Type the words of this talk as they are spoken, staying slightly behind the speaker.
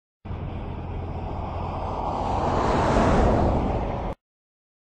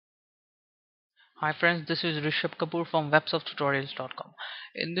Hi friends, this is Rishabh Kapoor from websoftutorials.com.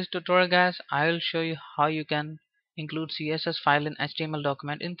 In this tutorial guys, I will show you how you can include CSS file in HTML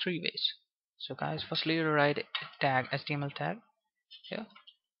document in three ways. So guys, firstly you write a tag, HTML tag here.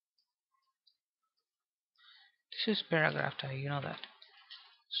 This is paragraph tag, you know that.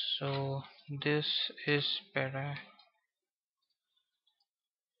 So this is paragraph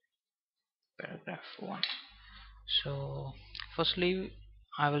 1. So firstly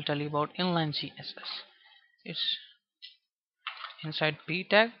I will tell you about inline CSS. It's inside p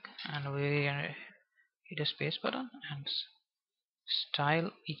tag and we hit a space button and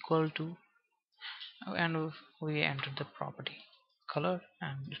style equal to, and we enter the property color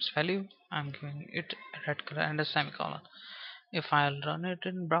and its value. I'm giving it a red color and a semicolon. If I'll run it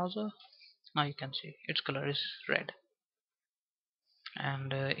in browser, now you can see its color is red.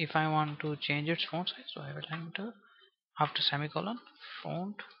 And if I want to change its font size, so I will enter after semicolon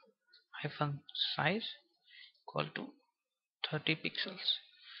font hyphen size equal to 30 pixels.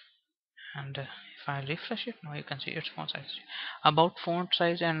 And if I refresh it, now you can see its font size. About font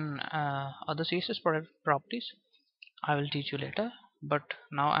size and other CSS properties I will teach you later, but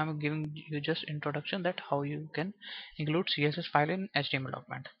now I'm giving you just introduction that how you can include CSS file in HTML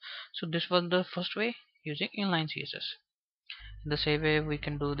document. So this was the first way, using inline CSS. In the same way we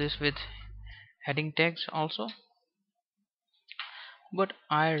can do this with heading tags also, but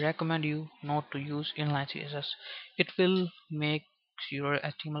I recommend you not to use inline CSS. It will make your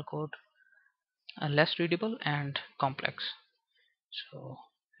HTML code less readable and complex. So,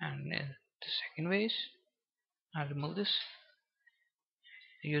 and the second way is I'll remove this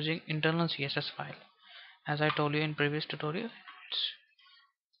using internal CSS file. As I told you in previous tutorial, it's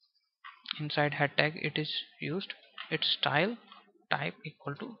inside head tag it is used. Its style type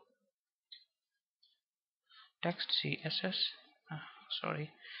equal to text CSS,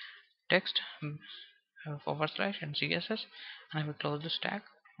 sorry, text forward slash and CSS, and I will close this tag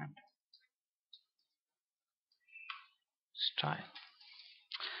and style.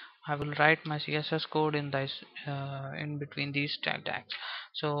 I will write my CSS code in this in between these tags.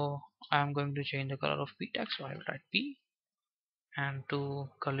 So I am going to change the color of p tag, so I will write p and two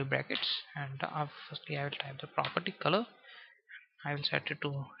curly brackets, and firstly I will type the property color. I will set it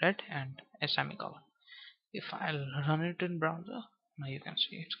to red and a semicolon. If I'll run it in browser, now you can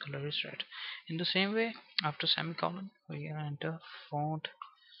see its color is red. In the same way, after semicolon we enter font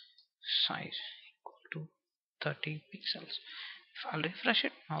size equal to 30 pixels. If I'll refresh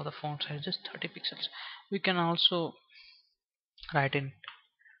it, now the font size is 30 pixels. We can also write in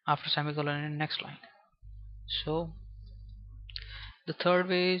after semicolon in next line. So the third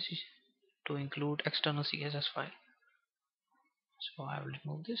way is to include external CSS file. So I will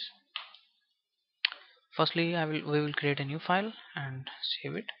remove this. Firstly we will create a new file and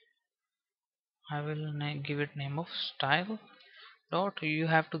save it. I will give it name of style dot. You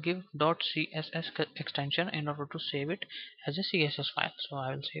have to give dot css extension in order to save it as a CSS file. So I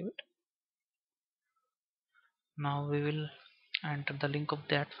will save it. Now we will enter the link of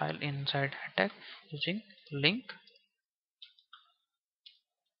that file inside head tag using link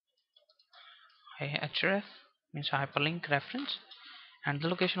href, means hyperlink reference, and the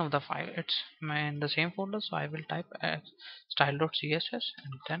location of the file. It's in the same folder, so I will type style.css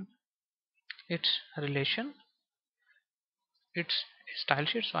and then its relation, its style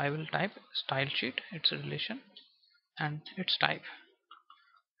sheet, so I will type style sheet, its relation, and its type.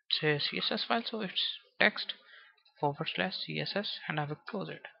 It's a CSS file, so it's text forward slash CSS, and I will close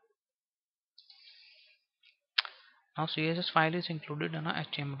it. Now CSS file is included in a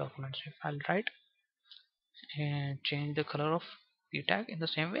HTML document. So if I'll write and change the color of p tag in the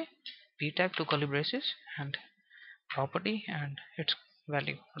same way, p tag to curly braces and property and its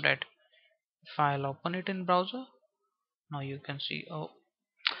value red. If I'll open it in browser, now you can see, oh,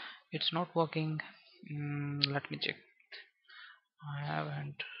 it's not working. Let me check. I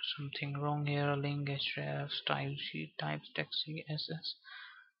haven't something wrong here. Link href style sheet types text css,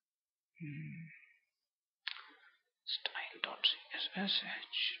 style.css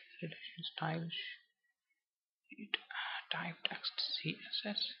relation style sheet type text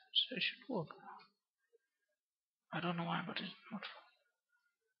css. So it should work. I don't know why, but it's not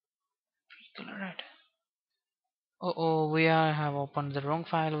color red. Oh, we have opened the wrong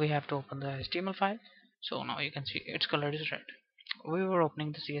file. We have to open the HTML file. So now you can see its color is red. We were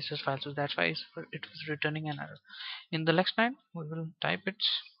opening the CSS file, so that's why it was returning an error. In the next line, we will type its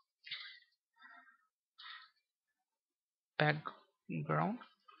background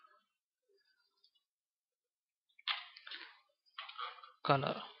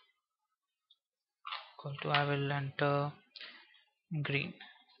color equal to, I will enter green.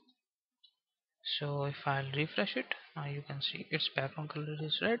 So if I'll refresh it, now you can see its background color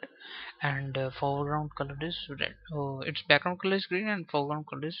is red and foreground color is red. Oh, its background color is green and foreground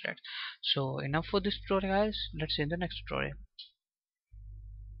color is red. So enough for this tutorial, guys. Let's see in the next tutorial.